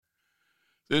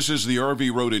This is the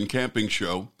RV Road and Camping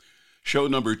Show, show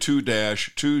number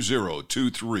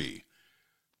 2-2023.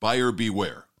 Buyer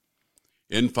beware.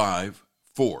 In 5,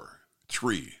 4,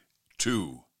 3,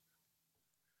 2.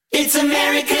 It's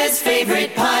America's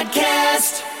favorite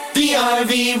podcast, the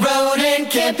RV Road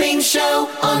and Camping Show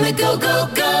on the go, go,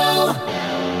 go.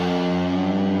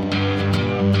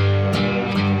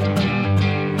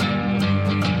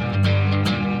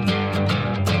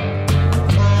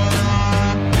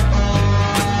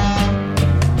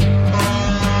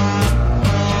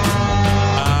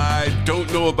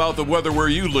 Know about the weather where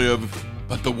you live,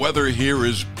 but the weather here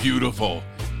is beautiful.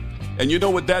 And you know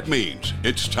what that means.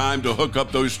 It's time to hook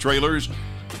up those trailers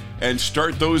and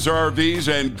start those RVs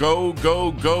and go,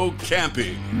 go, go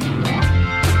camping.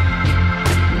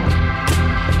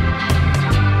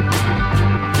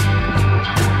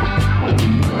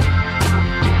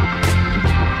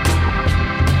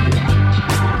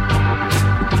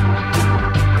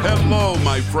 Hello,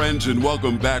 my friends, and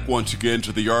welcome back once again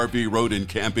to the RV Road and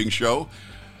Camping Show.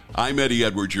 I'm Eddie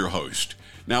Edwards, your host.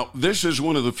 Now, this is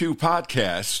one of the few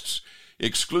podcasts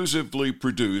exclusively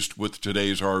produced with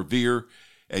today's RVer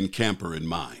and camper in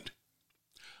mind.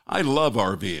 I love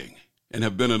RVing and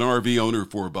have been an RV owner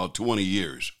for about 20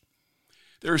 years.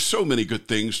 There are so many good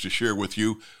things to share with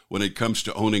you when it comes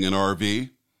to owning an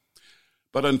RV,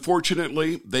 but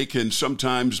unfortunately, they can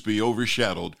sometimes be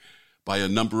overshadowed by a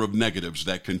number of negatives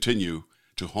that continue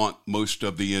to haunt most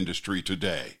of the industry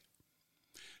today.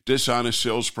 Dishonest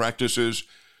sales practices,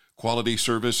 quality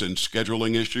service, and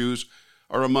scheduling issues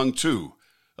are among two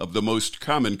of the most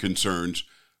common concerns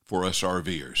for us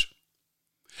RVers.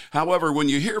 However, when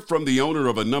you hear from the owner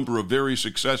of a number of very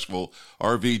successful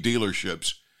RV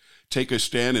dealerships take a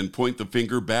stand and point the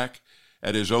finger back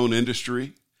at his own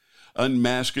industry,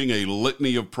 unmasking a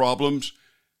litany of problems,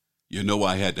 you know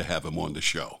I had to have him on the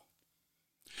show.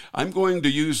 I'm going to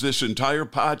use this entire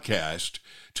podcast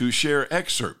to share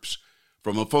excerpts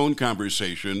from a phone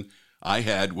conversation I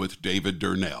had with David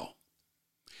Durnell.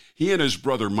 He and his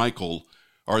brother Michael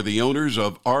are the owners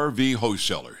of RV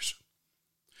Wholesalers.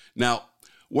 Now,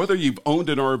 whether you've owned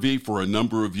an RV for a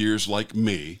number of years like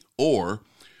me or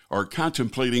are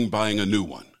contemplating buying a new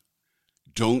one,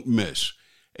 don't miss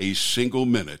a single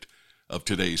minute of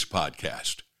today's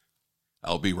podcast.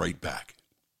 I'll be right back.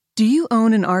 Do you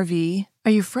own an RV?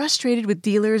 Are you frustrated with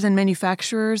dealers and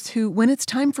manufacturers who, when it's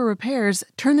time for repairs,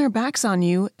 turn their backs on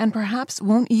you and perhaps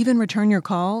won't even return your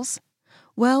calls?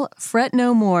 Well, fret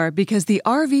no more because the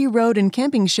RV Road and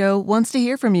Camping Show wants to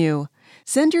hear from you.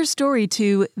 Send your story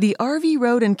to the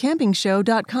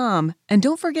RVRoadandCampingShow.com and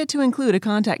don't forget to include a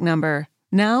contact number.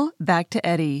 Now, back to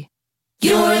Eddie.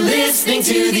 You're listening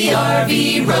to the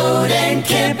RV Road and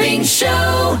Camping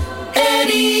Show.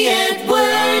 Eddie Edwards.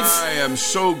 I am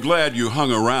so glad you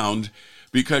hung around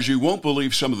because you won't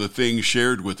believe some of the things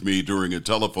shared with me during a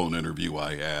telephone interview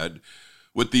I had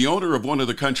with the owner of one of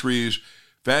the country's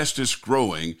fastest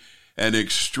growing and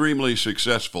extremely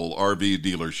successful RV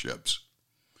dealerships.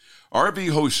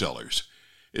 RV Wholesalers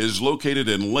is located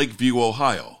in Lakeview,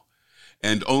 Ohio,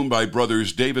 and owned by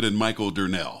brothers David and Michael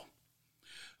Durnell.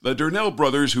 The Durnell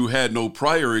brothers, who had no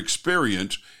prior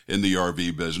experience in the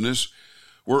RV business,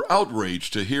 were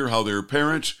outraged to hear how their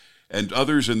parents and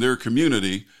others in their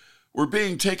community were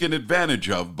being taken advantage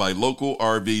of by local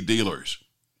RV dealers.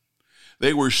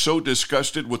 They were so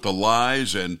disgusted with the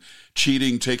lies and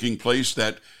cheating taking place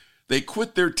that they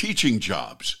quit their teaching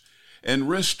jobs and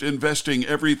risked investing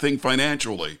everything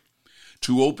financially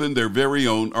to open their very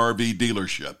own RV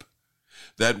dealership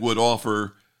that would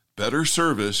offer better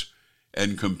service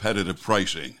and competitive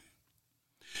pricing.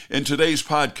 In today's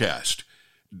podcast,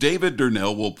 David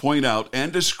Durnell will point out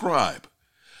and describe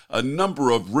a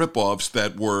number of ripoffs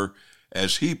that were,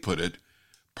 as he put it,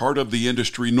 part of the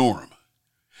industry norm.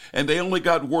 And they only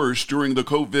got worse during the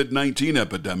COVID-19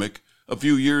 epidemic a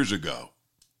few years ago.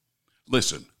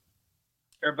 Listen.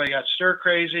 Everybody got stir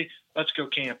crazy. Let's go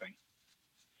camping.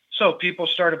 So people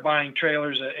started buying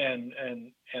trailers and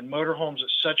motorhomes at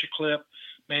such a clip,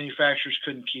 manufacturers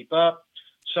couldn't keep up.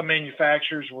 Some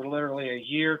manufacturers were literally a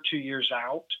year, 2 years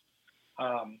out.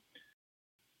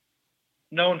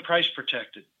 Known price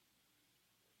protected.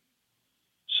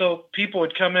 So people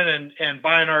would come in and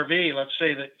buy an RV. Let's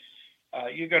say that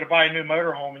you go to buy a new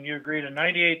motorhome and you agree to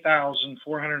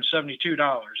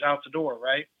 $98,472 out the door,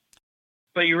 right?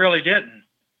 But you really didn't.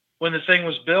 When the thing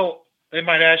was built, they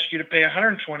might ask you to pay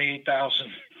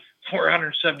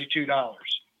 $128,472.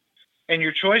 And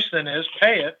your choice then is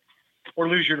pay it or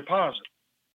lose your deposit.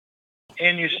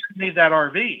 And you need that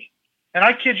RV. And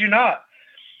I kid you not,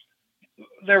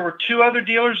 there were two other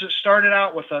dealers that started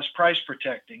out with us price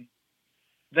protecting.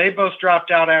 They both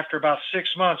dropped out after about 6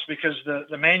 months because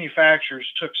the manufacturers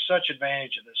took such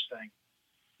advantage of this thing.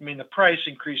 I mean, the price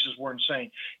increases were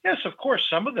insane. Yes, of course,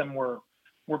 some of them were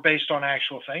based on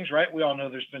actual things, right? We all know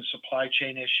there's been supply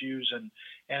chain issues and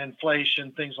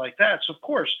inflation, things like that. So, of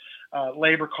course,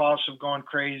 labor costs have gone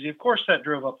crazy. Of course, that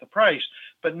drove up the price,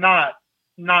 but not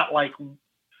like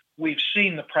we've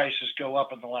seen the prices go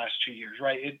up in the last 2 years,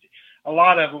 right? A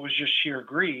lot of it was just sheer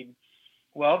greed.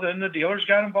 Well, then the dealers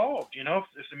got involved. You know,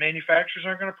 if the manufacturers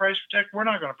aren't going to price protect, we're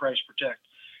not going to price protect.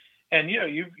 And, you know,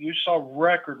 you saw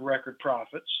record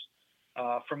profits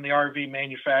from the RV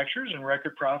manufacturers and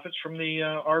record profits from the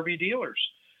RV dealers.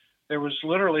 There was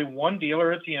literally one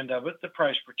dealer at the end of it that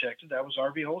price protected. That was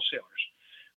RV Wholesalers.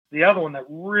 The other one that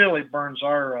really burns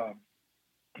our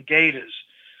gate is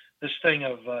this thing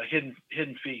of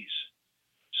hidden fees.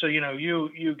 So, you know,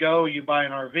 you go, you buy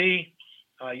an RV,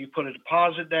 you put a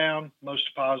deposit down. Most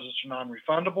deposits are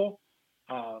non-refundable.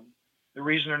 The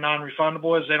reason they're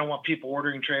non-refundable is they don't want people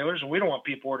ordering trailers, and we don't want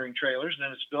people ordering trailers. And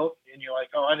then it's built, and you're like,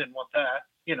 oh, I didn't want that.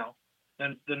 You know,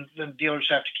 then dealers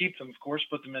have to keep them, of course,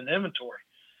 put them in the inventory.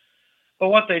 But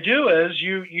what they do is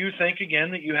you think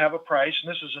again that you have a price, and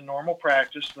this is a normal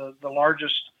practice. The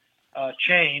largest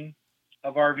chain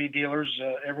of RV dealers,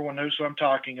 everyone knows who I'm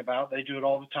talking about. They do it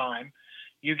all the time.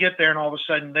 You get there, and all of a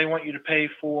sudden they want you to pay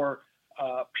for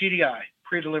PDI,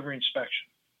 pre-delivery inspection.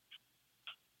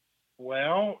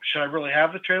 Well, should I really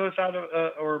have the trailer without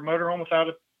or motorhome without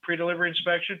a pre-delivery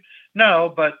inspection?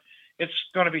 No, but it's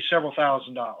going to be several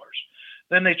 $1,000s.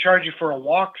 Then they charge you for a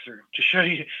walkthrough to show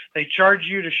you. They charge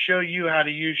you to show you how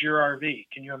to use your RV.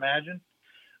 Can you imagine?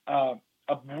 A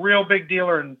real big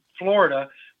dealer in Florida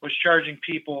was charging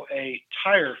people a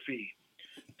tire fee,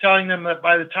 telling them that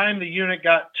by the time the unit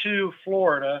got to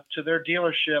Florida, to their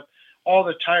dealership, all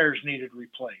the tires needed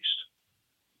replaced.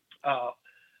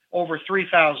 Over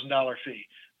 $3,000 fee.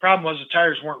 Problem was the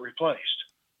tires weren't replaced.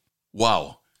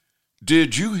 Wow.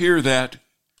 Did you hear that?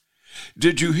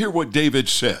 Did you hear what David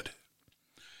said?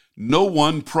 No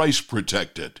one price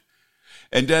protected.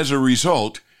 And as a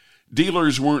result,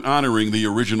 dealers weren't honoring the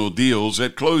original deals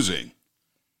at closing.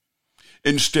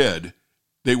 Instead,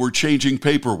 they were changing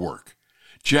paperwork,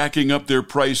 jacking up their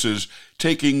prices,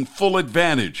 taking full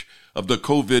advantage of the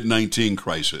COVID-19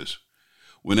 crisis.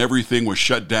 When everything was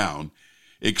shut down,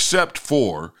 except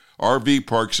for RV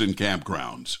parks and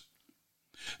campgrounds.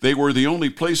 They were the only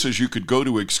places you could go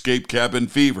to escape cabin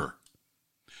fever.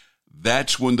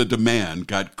 That's when the demand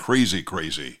got crazy,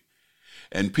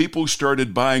 and people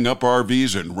started buying up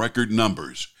RVs in record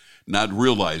numbers, not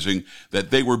realizing that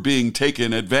they were being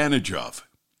taken advantage of.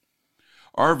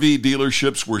 RV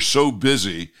dealerships were so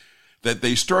busy that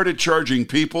they started charging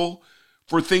people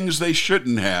for things they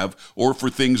shouldn't have or for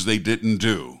things they didn't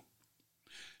do.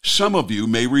 Some of you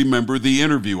may remember the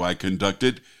interview I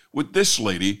conducted with this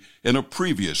lady in a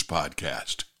previous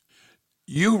podcast.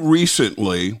 You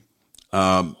recently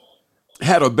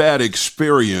had a bad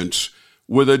experience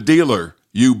with a dealer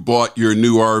you bought your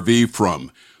new RV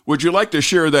from. Would you like to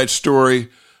share that story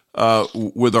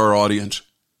with our audience?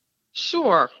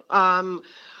 Sure.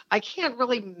 I can't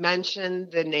really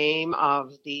mention the name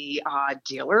of the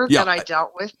dealer that I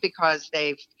dealt with because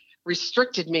they've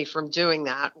restricted me from doing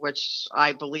that, which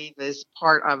I believe is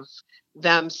part of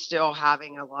them still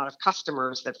having a lot of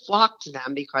customers that flock to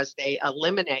them because they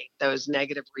eliminate those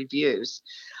negative reviews.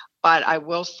 But I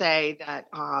will say that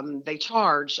they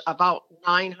charge about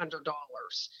 $900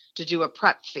 to do a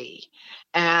prep fee.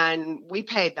 And we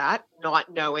paid that,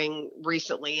 not knowing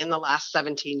recently in the last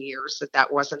 17 years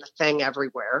that wasn't a thing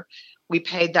everywhere. We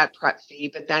paid that prep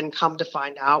fee, but then come to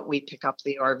find out, we pick up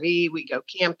the RV, we go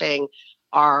camping.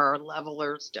 Our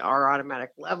levelers, our automatic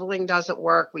leveling doesn't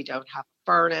work. We don't have a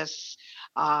furnace.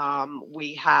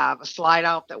 We have a slide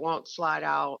out that won't slide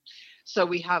out. So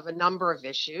we have a number of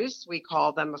issues. We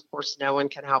call them, of course, no one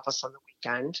can help us on the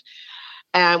weekend.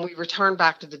 And we return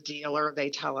back to the dealer. They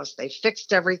tell us they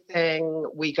fixed everything.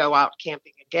 We go out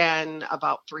camping again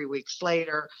about 3 weeks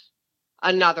later.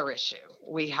 Another issue.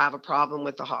 We have a problem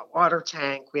with the hot water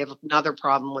tank. We have another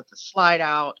problem with the slide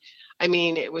out. I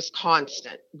mean, it was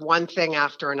constant, one thing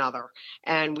after another.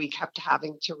 And we kept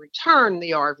having to return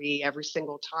the RV every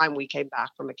single time we came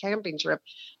back from a camping trip.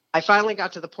 I finally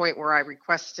got to the point where I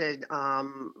requested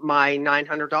my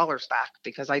 $900 back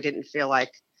because I didn't feel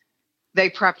like they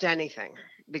prepped anything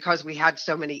because we had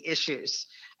so many issues.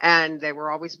 And they were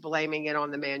always blaming it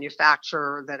on the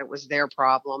manufacturer that it was their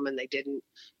problem and they didn't,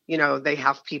 they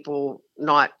have people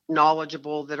not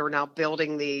knowledgeable that are now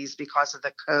building these because of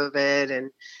the COVID.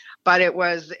 But it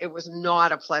was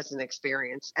not a pleasant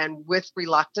experience. And with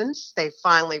reluctance, they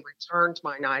finally returned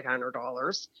my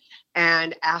 $900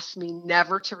 and asked me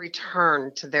never to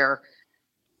return to their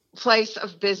place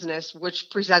of business, which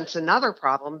presents another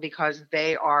problem because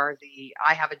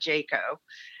I have a Jayco,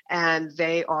 and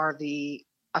they are the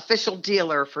official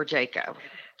dealer for Jayco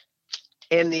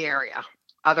in the area.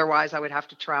 Otherwise, I would have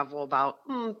to travel about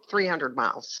 300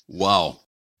 miles. Wow.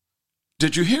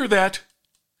 Did you hear that?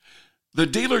 The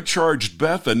dealer charged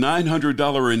Beth a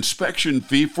 $900 inspection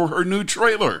fee for her new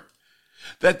trailer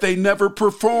that they never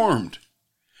performed.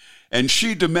 And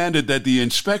she demanded that the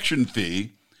inspection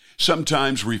fee,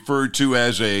 sometimes referred to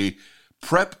as a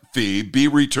prep fee, be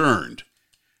returned.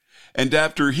 And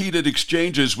after heated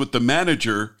exchanges with the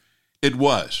manager, it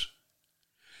was.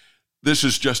 This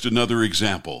is just another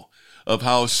example of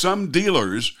how some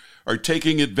dealers are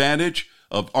taking advantage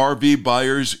of RV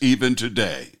buyers even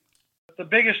today. The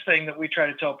biggest thing that we try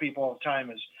to tell people all the time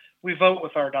is we vote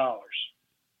with our dollars.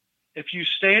 If you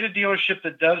stay at a dealership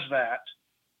that does that,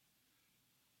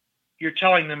 you're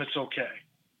telling them it's okay.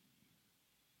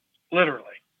 Literally.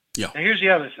 Yeah. Now, here's the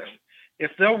other thing.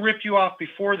 If they'll rip you off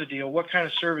before the deal, what kind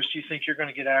of service do you think you're going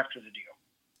to get after the deal?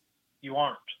 You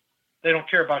aren't. They don't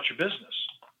care about your business.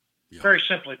 Yeah. Very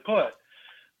simply put,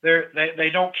 they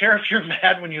don't care if you're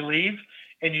mad when you leave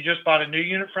and you just bought a new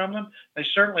unit from them. They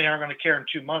certainly aren't going to care in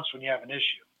 2 months when you have an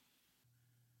issue.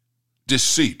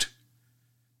 Deceit.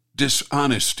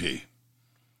 Dishonesty.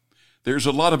 There's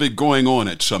a lot of it going on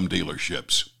at some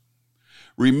dealerships.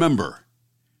 Remember,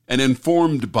 an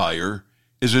informed buyer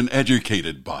is an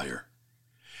educated buyer.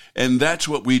 And that's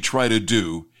what we try to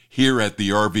do here at the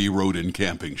RV Road and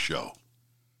Camping Show.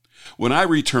 When I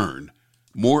return,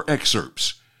 more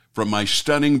excerpts from my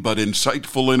stunning but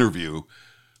insightful interview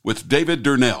with David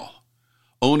Durnell,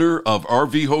 owner of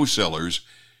RV Wholesalers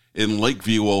in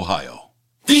Lakeview, Ohio.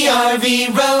 The RV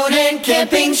Road and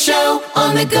Camping Show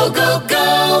on the Go, Go,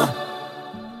 Go!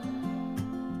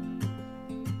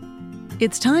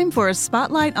 It's time for a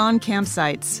spotlight on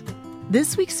campsites.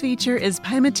 This week's feature is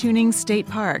Pymatuning State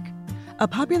Park. A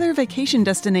popular vacation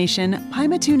destination,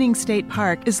 Pymatuning State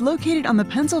Park is located on the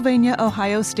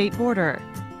Pennsylvania-Ohio state border.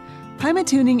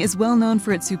 Pymatuning is well known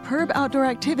for its superb outdoor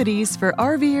activities for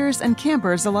RVers and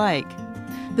campers alike.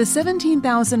 The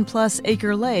 17,000-plus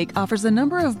acre lake offers a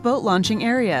number of boat launching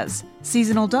areas,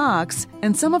 seasonal docks,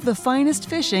 and some of the finest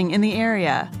fishing in the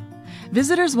area.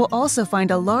 Visitors will also find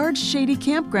a large, shady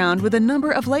campground with a number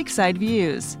of lakeside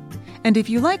views. And if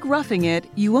you like roughing it,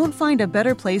 you won't find a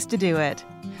better place to do it.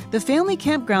 The family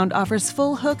campground offers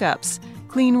full hookups,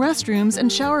 clean restrooms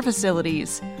and shower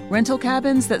facilities, rental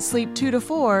cabins that sleep 2 to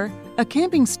 4, a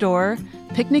camping store,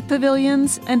 picnic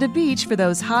pavilions, and a beach for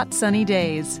those hot, sunny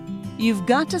days. You've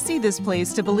got to see this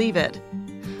place to believe it.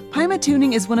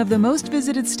 Pymatuning is one of the most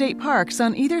visited state parks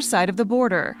on either side of the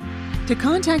border. To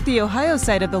contact the Ohio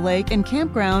side of the lake and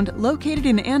campground located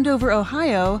in Andover,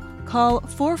 Ohio, call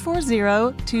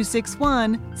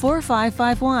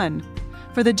 440-261-4551.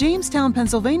 For the Jamestown,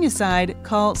 Pennsylvania side,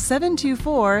 call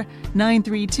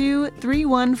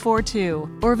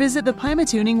 724-932-3142 or visit the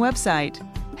Pymatuning website.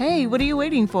 Hey, what are you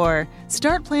waiting for?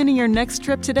 Start planning your next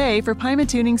trip today for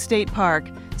Pymatuning State Park,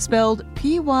 spelled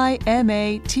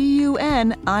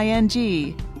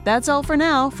Pymatuning. That's all for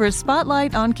now for a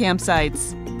spotlight on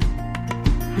campsites.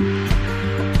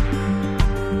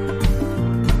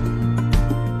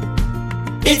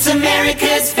 It's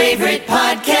America's favorite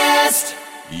podcast.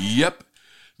 Yep,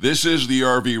 this is the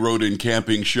RV Road and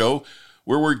Camping Show,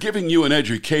 where we're giving you an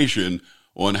education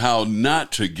on how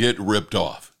not to get ripped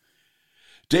off.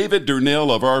 David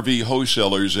Durnell of RV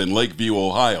Wholesalers in Lakeview,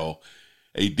 Ohio,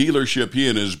 a dealership he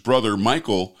and his brother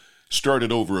Michael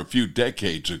started over a few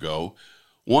decades ago,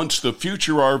 wants the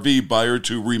future RV buyer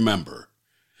to remember.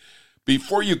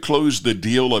 Before you close the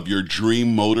deal of your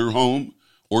dream motorhome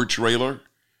or trailer,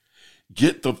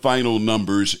 get the final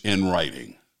numbers in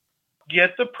writing.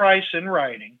 Get the price in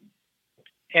writing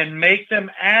and make them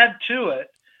add to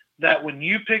it that when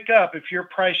you pick up, if your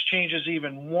price changes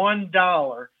even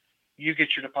 $1, you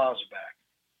get your deposit back.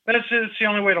 But it's the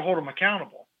only way to hold them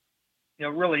accountable. It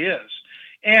really is.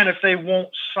 And if they won't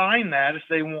sign that, if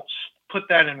they won't put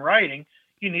that in writing,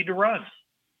 you need to run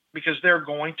because they're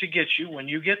going to get you when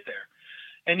you get there.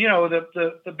 And,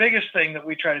 the biggest thing that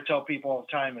we try to tell people all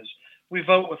the time is we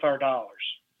vote with our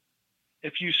dollars.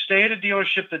 If you stay at a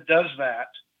dealership that does that,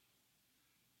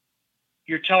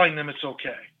 you're telling them it's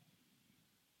okay.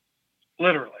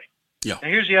 Literally. Yeah. Now,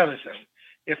 here's the other thing.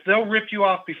 If they'll rip you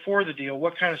off before the deal,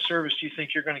 what kind of service do you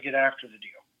think you're going to get after the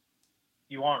deal?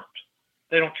 You aren't.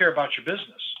 they don't care about your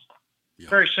business. Yeah.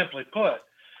 Very simply put,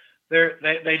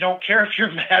 they don't care if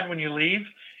you're mad when you leave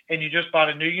and you just bought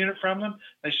a new unit from them.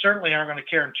 They certainly aren't going to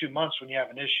care in 2 months when you have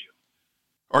an issue.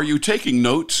 Are you taking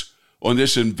notes on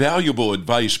this invaluable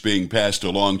advice being passed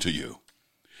along to you?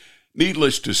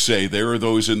 Needless to say, there are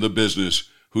those in the business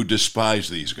who despise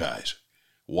these guys.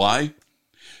 Why?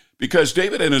 Because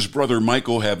David and his brother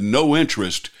Michael have no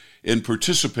interest in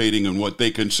participating in what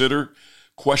they consider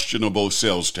questionable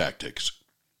sales tactics.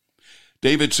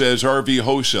 David says RV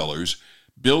Wholesalers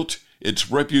built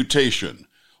its reputation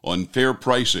on fair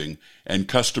pricing and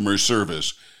customer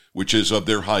service, which is of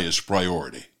their highest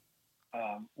priority.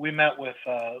 We met with,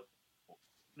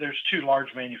 there's 2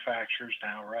 large manufacturers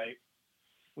now, right?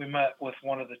 We met with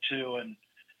one of the 2, and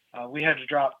we had to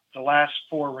drop the last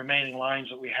 4 remaining lines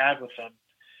that we had with them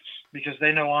because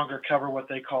they no longer cover what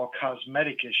they call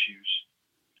cosmetic issues.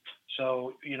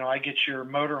 So, I get your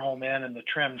motorhome in and the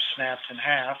trim snaps in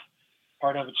half.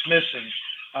 Part of it's missing.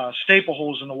 Staple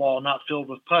holes in the wall not filled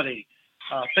with putty.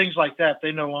 Things like that.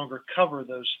 They no longer cover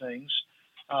those things.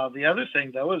 The other thing,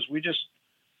 though, is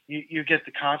you get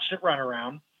the constant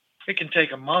runaround. It can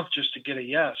take a month just to get a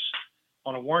yes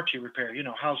on a warranty repair.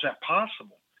 How's that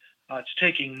possible? It's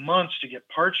taking months to get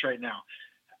parts right now.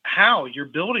 How? You're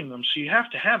building them, so you have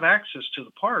to have access to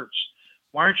the parts.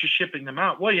 Why aren't you shipping them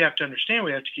out? Well, you have to understand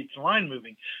we have to keep the line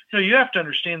moving. You have to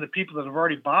understand the people that have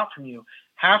already bought from you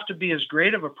have to be as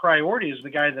great of a priority as the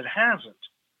guy that hasn't,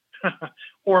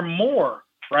 or more,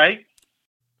 right?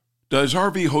 Does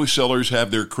RV Wholesalers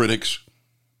have their critics?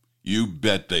 You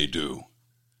bet they do.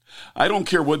 I don't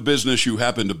care what business you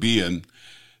happen to be in,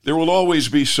 there will always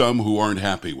be some who aren't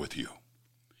happy with you.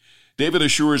 David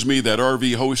assures me that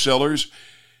RV Wholesalers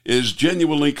is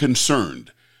genuinely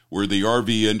concerned where the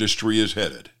RV industry is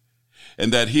headed,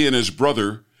 and that he and his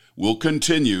brother will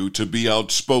continue to be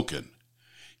outspoken,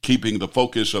 keeping the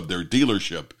focus of their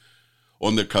dealership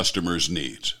on the customer's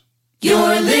needs.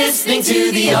 You're listening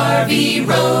to the RV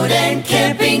Road and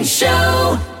Camping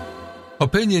Show.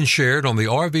 Opinions shared on the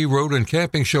RV Road and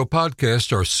Camping Show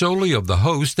podcast are solely of the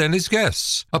host and his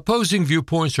guests. Opposing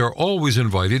viewpoints are always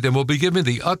invited and will be given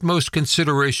the utmost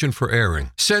consideration for airing.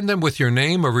 Send them with your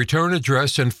name, a return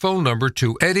address, and phone number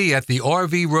to Eddie at the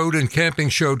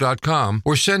RVRoadandCampingShow.com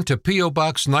or send to P.O.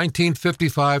 Box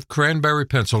 1955, Cranberry,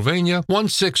 Pennsylvania,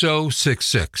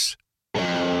 16066.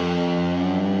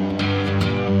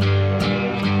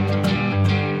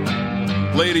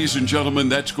 Ladies and gentlemen,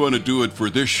 that's going to do it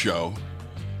for this show.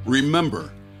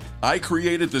 Remember, I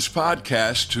created this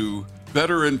podcast to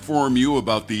better inform you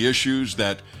about the issues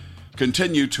that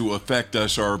continue to affect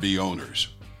us RV owners.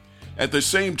 At the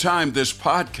same time, this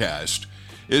podcast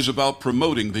is about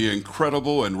promoting the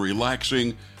incredible and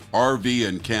relaxing RV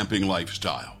and camping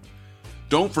lifestyle.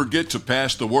 Don't forget to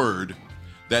pass the word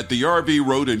that the RV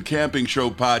Road and Camping Show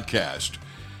podcast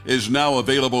is now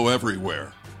available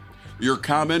everywhere. Your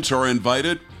comments are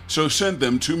invited, so send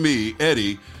them to me,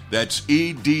 Eddie, that's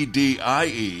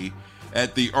EDDIE,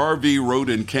 at the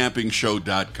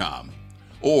RVRoadandCampingShow.com,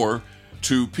 or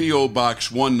to P.O.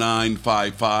 Box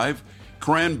 1955,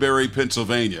 Cranberry,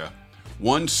 Pennsylvania,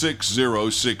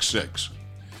 16066.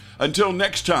 Until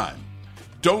next time,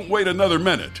 don't wait another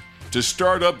minute to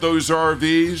start up those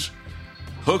RVs,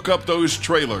 hook up those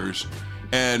trailers,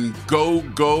 and go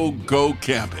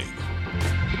camping.